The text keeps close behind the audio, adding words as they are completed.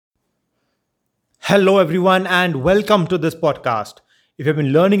Hello, everyone, and welcome to this podcast. If you've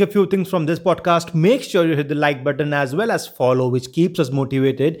been learning a few things from this podcast, make sure you hit the like button as well as follow, which keeps us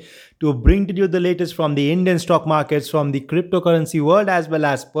motivated to bring to you the latest from the Indian stock markets, from the cryptocurrency world, as well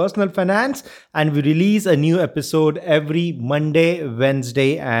as personal finance. And we release a new episode every Monday,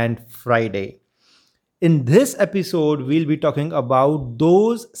 Wednesday, and Friday. In this episode, we'll be talking about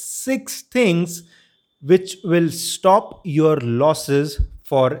those six things which will stop your losses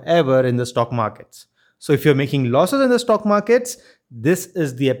forever in the stock markets. So, if you're making losses in the stock markets, this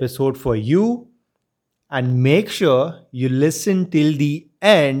is the episode for you. And make sure you listen till the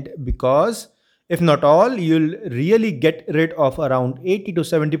end because if not all, you'll really get rid of around 80 to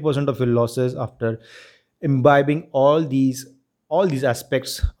 70% of your losses after imbibing all these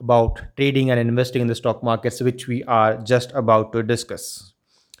aspects about trading and investing in the stock markets, which we are just about to discuss.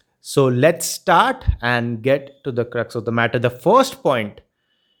 So let's start and get to the crux of the matter. The first point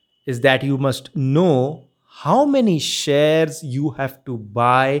is that you must know how many shares you have to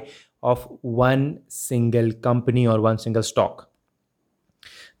buy of one single company or one single stock.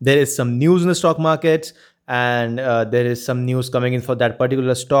 There is some news in the stock markets, and there is some news coming in for that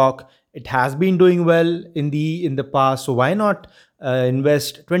particular stock. It has been doing well in the past, so why not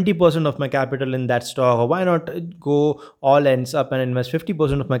invest 20% of my capital in that stock, or why not go all ends up and invest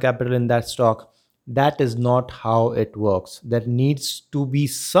 50% of my capital in that stock? That is not how it works. There needs to be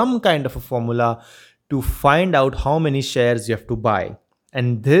some kind of a formula to find out how many shares you have to buy,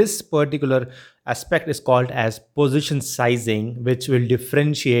 and this particular aspect is called as position sizing, which will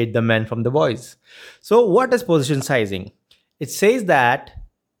differentiate the men from the boys. So what is position sizing? It says that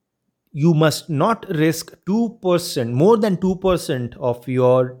you must not risk 2%, more than 2% of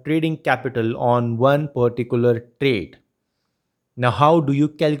your trading capital on one particular trade. Now, how do you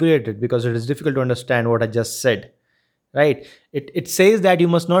calculate it? Because it is difficult to understand what I just said, right? It says that you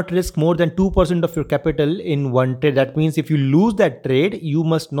must not risk more than 2% of your capital in one trade. That means if you lose that trade, you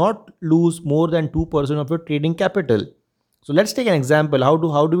must not lose more than 2% of your trading capital. So let's take an example. How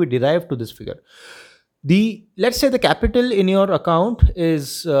do we derive to this figure? The Let's say the capital in your account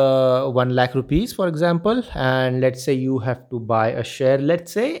is 1 lakh rupees, for example, and let's say you have to buy a share.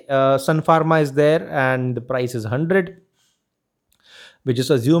 Let's say Sun Pharma is there and the price is 100. We're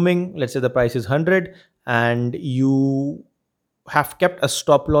just assuming, let's say the price is 100 and you have kept a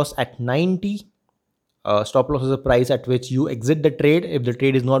stop loss at 90. Stop loss is a price at which you exit the trade if the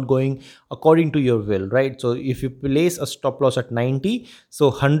trade is not going according to your will, right? So if you place a stop loss at 90, so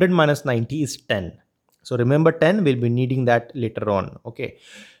 100 minus 90 is 10. So remember 10, we'll be needing that later on. Okay.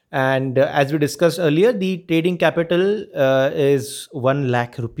 And as we discussed earlier, the trading capital is 1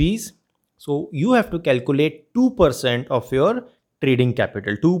 lakh rupees. So you have to calculate 2% of your trading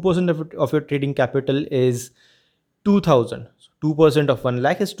capital. 2% of your trading capital is 2000. 2% of 1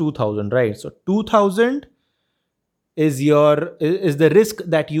 lakh is 2000, right? So 2000 is the risk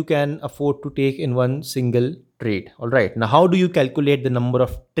that you can afford to take in one single trade. All right, now how do you calculate the number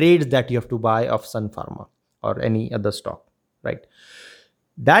of trades that you have to buy of Sun Pharma or any other stock, right?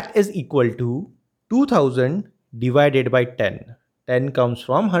 That is equal to 2000 divided by 10. 10 comes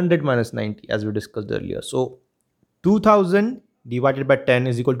from 100 minus 90, as we discussed earlier. So 2000 divided by 10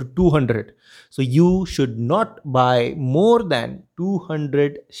 is equal to 200. So you should not buy more than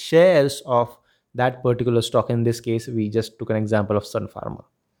 200 shares of that particular stock. In this case, we just took an example of Sun Pharma.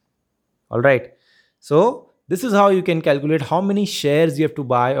 All right. So this is how you can calculate how many shares you have to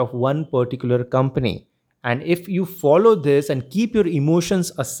buy of one particular company. And if you follow this and keep your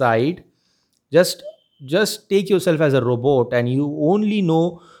emotions aside, just take yourself as a robot and you only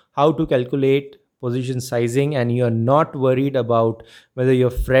know how to calculate position sizing, and you're not worried about whether your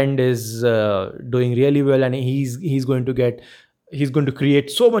friend is doing really well and he's going to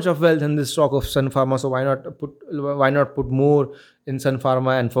create so much of wealth in this stock of Sun Pharma. So why not put more in Sun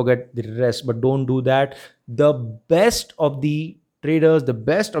Pharma and forget the rest? But don't do that. The best of the traders, the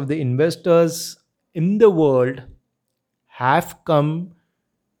best of the investors in the world have come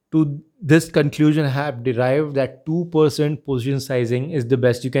to this conclusion, have derived that 2% position sizing is the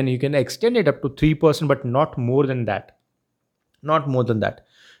best. You can extend it up to 3%, but not more than that. Not more than that.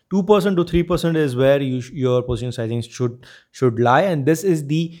 2% to 3% is where your position sizing should lie, and this is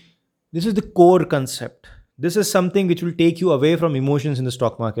the core concept. This is something which will take you away from emotions in the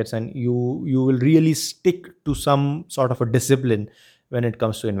stock markets, and you will really stick to some sort of a discipline when it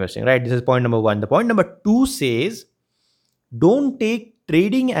comes to investing, right? This is point number 1. The point number 2 says, don't take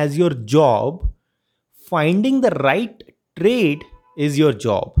trading as your job. Finding the right trade is your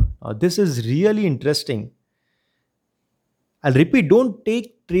job. Now, this is really interesting. I'll repeat, don't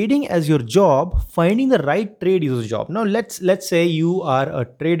take trading as your job. Finding the right trade is your job. Now let's say you are a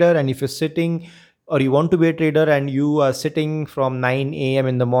trader, and if you're sitting or you want to be a trader and you are sitting from 9 a.m.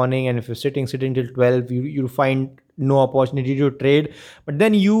 in the morning, and if you're sitting till 12, you find no opportunity to trade. But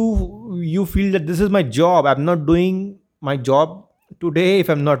then you feel that this is my job, I'm not doing my job today if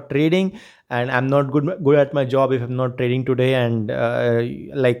I'm not trading, and I'm not good at my job if I'm not trading today. And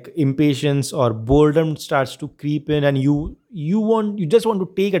like impatience or boredom starts to creep in, and you just want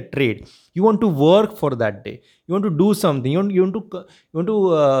to take a trade. You want to work for that day, you want to do something, you want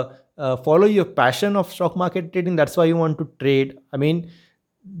to follow your passion of stock market trading. That's why you want to trade. I mean,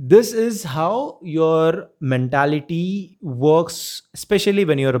 this is how your mentality works, especially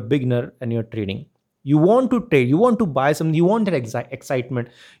when you're a beginner and you're trading. You want to trade, you want to buy something, you want that excitement,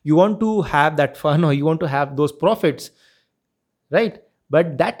 you want to have that fun, or you want to have those profits, right?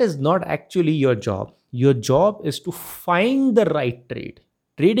 But that is not actually your job. Your job is to find the right trade.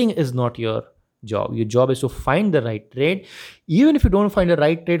 Trading is not your job. Your job is to find the right trade. Even if you don't find the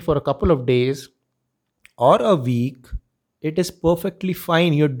right trade for a couple of days or a week, it is perfectly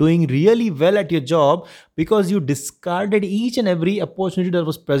fine. You're doing really well at your job because you discarded each and every opportunity that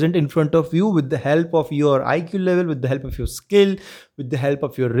was present in front of you with the help of your IQ level, with the help of your skill, with the help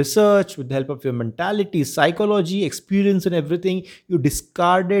of your research, with the help of your mentality, psychology, experience, and everything. You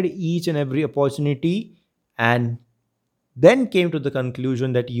discarded each and every opportunity and then came to the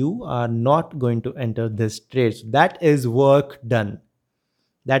conclusion that you are not going to enter this trade. So that is work done.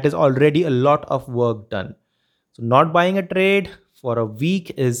 That is already a lot of work done. So, not buying a trade for a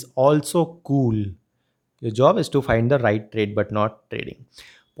week is also cool. Your job is to find the right trade, but not trading.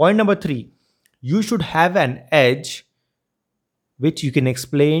 Point number three, you should have an edge which you can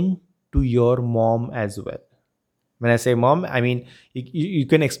explain to your mom as well. When I say mom, I mean you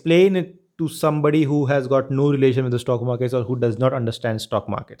can explain it to somebody who has got no relation with the stock markets or who does not understand stock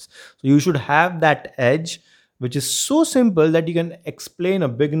markets. So you should have that edge, which is so simple that you can explain a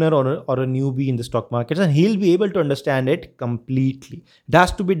beginner or a newbie in the stock markets, and he'll be able to understand it completely. It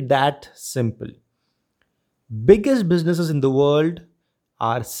has to be that simple. Biggest businesses in the world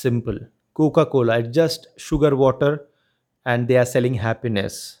are simple. Coca-Cola, it's just sugar water, and they are selling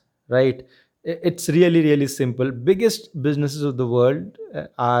happiness, right? It's really, really simple. Biggest businesses of the world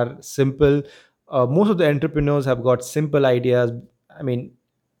are simple. Most of the entrepreneurs have got simple ideas. I mean,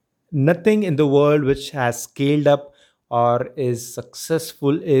 nothing in the world which has scaled up or is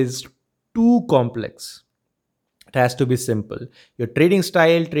successful is too complex. It has to be simple. Your trading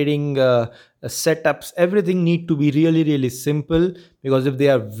style, trading setups, everything need to be really, really simple, because if they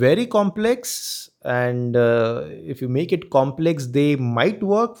are very complex, and if you make it complex, they might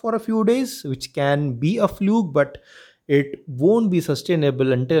work for a few days, which can be a fluke, but it won't be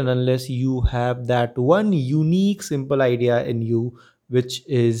sustainable until and unless you have that one unique simple idea in you, which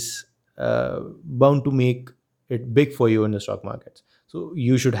is bound to make it big for you in the stock markets. So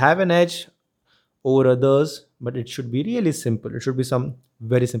you should have an edge over others, but it should be really simple. It should be some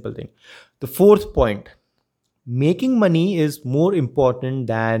very simple thing. The fourth point, making money is more important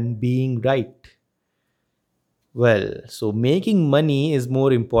than being right. Well, so making money is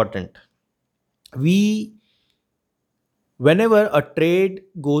more important. We, whenever a trade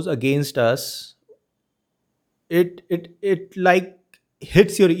goes against us, it like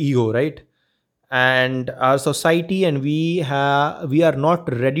hits your ego, right? And our society, and we are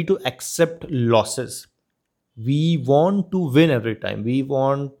not ready to accept losses. We want to win every time, we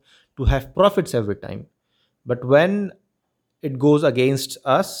want to have profits every time. But when it goes against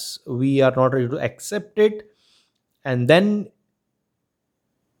us, we are not ready to accept it, and then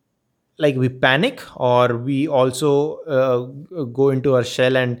like we panic, or we also go into our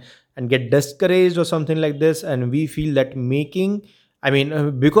shell and get discouraged or something like this, and we feel that making, I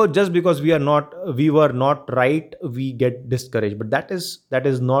mean, because we were not right, we get discouraged. But that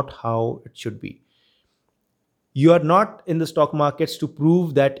is not how it should be. You are not in the stock markets to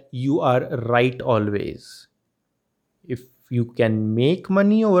prove that you are right always. If you can make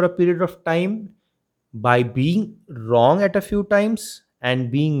money over a period of time by being wrong at a few times and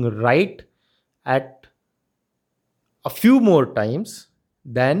being right at a few more times,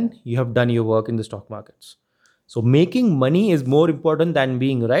 then you have done your work in the stock markets. So making money is more important than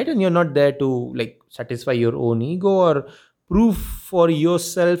being right, and you're not there to like satisfy your own ego or prove for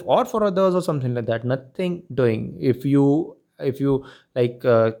yourself or for others or something like that. Nothing doing. If you like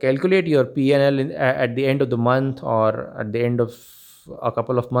calculate your PNL at the end of the month or at the end of a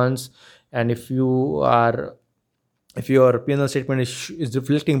couple of months, and if your P&L statement is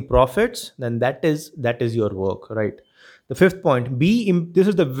reflecting profits, then that is your work, right? The fifth point, this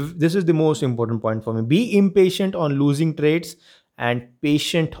is the most important point for me. Be impatient on losing trades and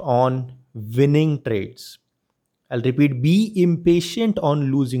patient on winning trades. I'll repeat, be impatient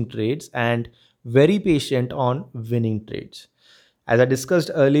on losing trades and very patient on winning trades. As I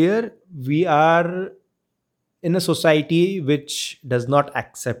discussed earlier, we are in a society which does not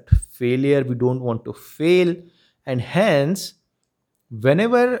accept failure. We don't want to fail, and hence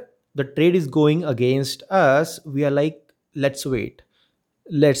whenever the trade is going against us, we are like, let's wait,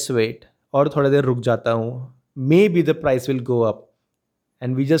 और थोड़ा देर रुक जाता हूँ, maybe the price will go up,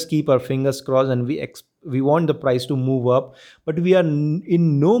 and we just keep our fingers crossed, and we want the price to move up, but we are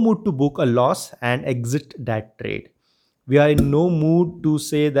in no mood to book a loss and exit that trade. We are in no mood to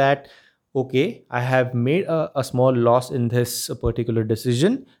say that, okay, I have made a small loss in this particular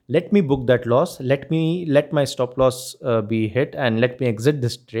decision, let me book that loss, let my stop loss be hit, and let me exit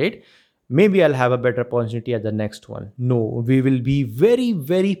this trade. Maybe I'll have a better opportunity at the next one. No, we will be very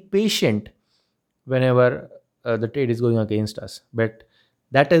very patient whenever the trade is going against us. But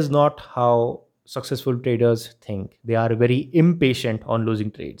that is not how successful traders think. They are very impatient on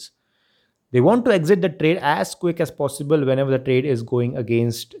losing trades. They want to exit the trade as quick as possible whenever the trade is going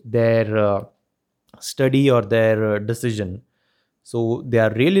against their study or their decision. So they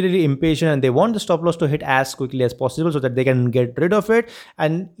are really, really impatient, and they want the stop loss to hit as quickly as possible so that they can get rid of it.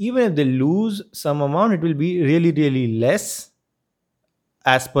 And even if they lose some amount, it will be really, really less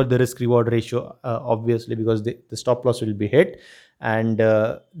as per the risk reward ratio, obviously, because the stop loss will be hit, and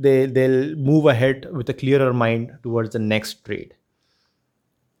they'll move ahead with a clearer mind towards the next trade,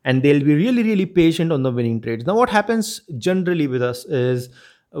 and they'll be really really patient on the winning trades. Now what happens generally with us is,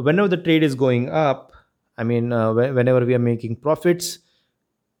 whenever the trade is going up, I mean, whenever we are making profits,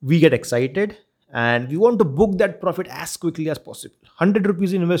 we get excited and we want to book that profit as quickly as possible. 100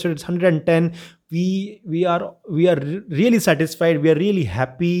 rupees invested, it's 110. We are really satisfied, we are really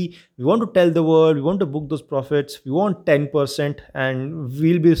happy, we want to tell the world, we want to book those profits, we want 10%, and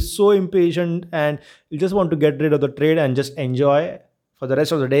we'll be so impatient, and we just want to get rid of the trade and just enjoy for the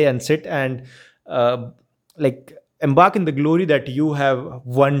rest of the day and sit and like embark in the glory that you have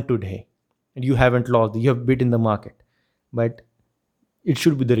won today and you haven't lost, you have beaten the market. But it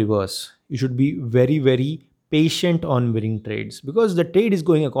should be the reverse. You should be very very patient on winning trades, because the trade is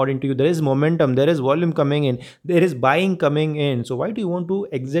going according to you. There is momentum, there is volume coming in, there is buying coming in. So why do you want to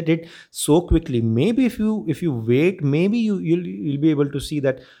exit it so quickly? Maybe if you wait, maybe you'll be able to see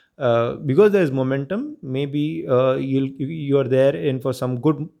that because there is momentum, maybe you're there in for some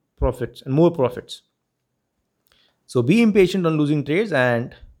good profits and more profits. So be impatient on losing trades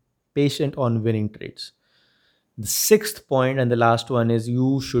and patient on winning trades. The sixth point and the last one is,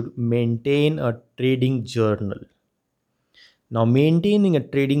 you should maintain a trading journal. Now, maintaining a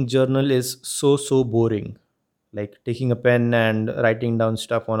trading journal is so boring, like taking a pen and writing down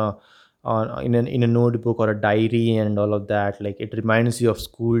stuff in a notebook or a diary and all of that. Like, it reminds you of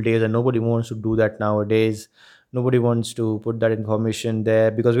school days, and nobody wants to do that nowadays. Nobody wants to put that information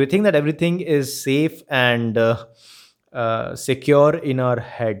there because we think that everything is safe and secure in our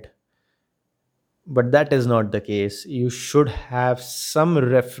head, but that is not the case. You should have some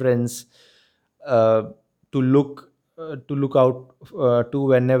reference uh, to look out to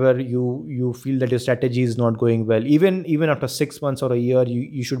whenever you feel that your strategy is not going well. Even after 6 months or a year,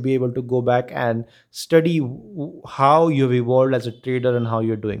 you should be able to go back and study how you've evolved as a trader and how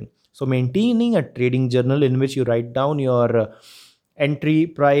you're doing. So maintaining a trading journal in which you write down your entry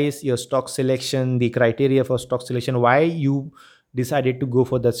price, your stock selection, the criteria for stock selection, why you decided to go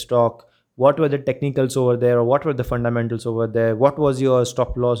for that stock, what were the technicals over there, or what were the fundamentals over there, what was your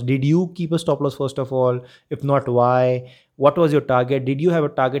stop loss, did you keep a stop loss first of all, if not, why, what was your target, did you have a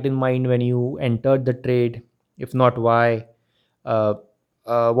target in mind when you entered the trade, if not, why, uh,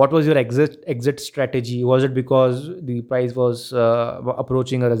 what was your exit strategy, was it because the price was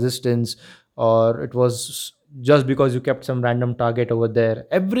approaching a resistance, or it was just because you kept some random target over there.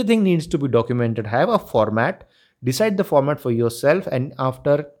 Everything needs to be documented. Have a format, decide the format for yourself, and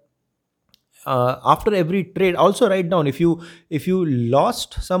after every trade also write down, if you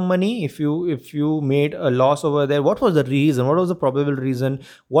lost some money, if you made a loss over there, what was the reason, what was the probable reason,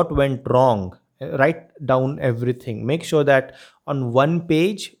 what went wrong. Write down everything. Make sure that on one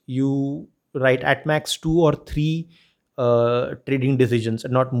page you write at max 2 or 3 trading decisions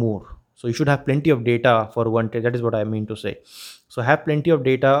and not more. So you should have plenty of data for one trade. That is what I mean to say. So have plenty of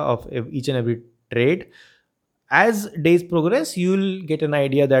data of each and every trade. As days progress, you'll get an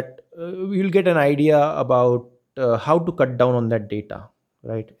idea about how to cut down on that data.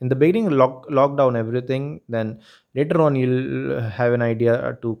 Right, in the beginning, lock down everything, then later on you'll have an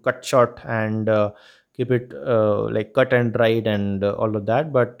idea to cut short and keep it like cut and dried and all of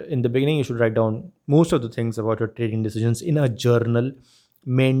that. But in the beginning, you should write down most of the things about your trading decisions in a journal.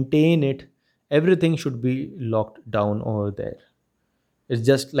 Maintain it. Everything should be locked down over there. It's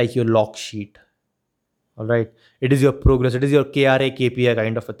just like your log sheet. All right. It is your progress. It is your KRA, KPI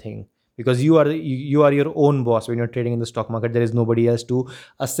kind of a thing. Because you are your own boss when you're trading in the stock market. There is nobody else to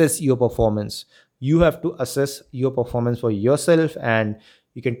assess your performance. You have to assess your performance for yourself, and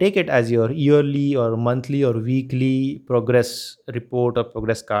you can take it as your yearly or monthly or weekly progress report or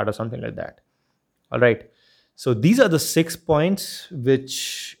progress card or something like that. All right. So these are the 6 points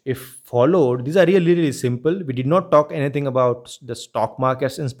which, if followed, these are really, really simple. We did not talk anything about the stock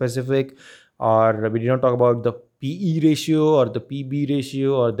markets in specific, or we did not talk about the PE ratio or the PB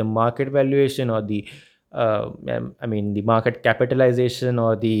ratio or the market valuation or the market capitalization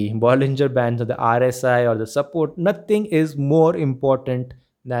or the Bollinger Bands or the RSI or the support. Nothing is more important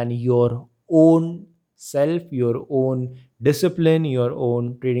than your own self, your own discipline, your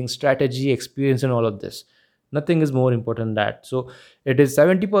own trading strategy, experience, and all of this. Nothing is more important than that. So it is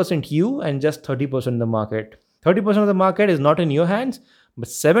 70% you and just 30% the market. 30% of the market is not in your hands, but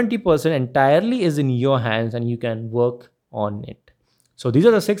 70% entirely is in your hands, and you can work on it. So these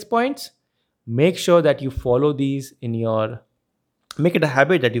are the 6 points. Make sure that you follow these in your, make it a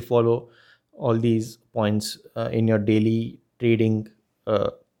habit that you follow all these points in your daily trading uh,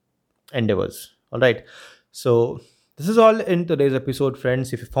 endeavors. All right. So this is all in today's episode,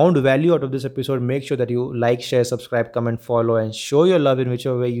 friends. If you found value out of this episode, make sure that you like, share, subscribe, comment, follow, and show your love in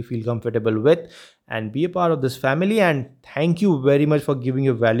whichever way you feel comfortable with, and be a part of this family. And thank you very much for giving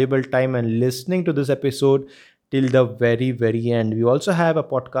your valuable time and listening to this episode till the very, very end. We also have a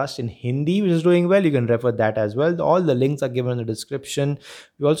podcast in Hindi which is doing well. You can refer that as well. All the links are given in the description.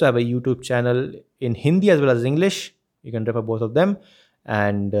 We also have a YouTube channel in Hindi as well as English. You can refer both of them.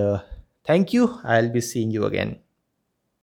 And thank you. I'll be seeing you again.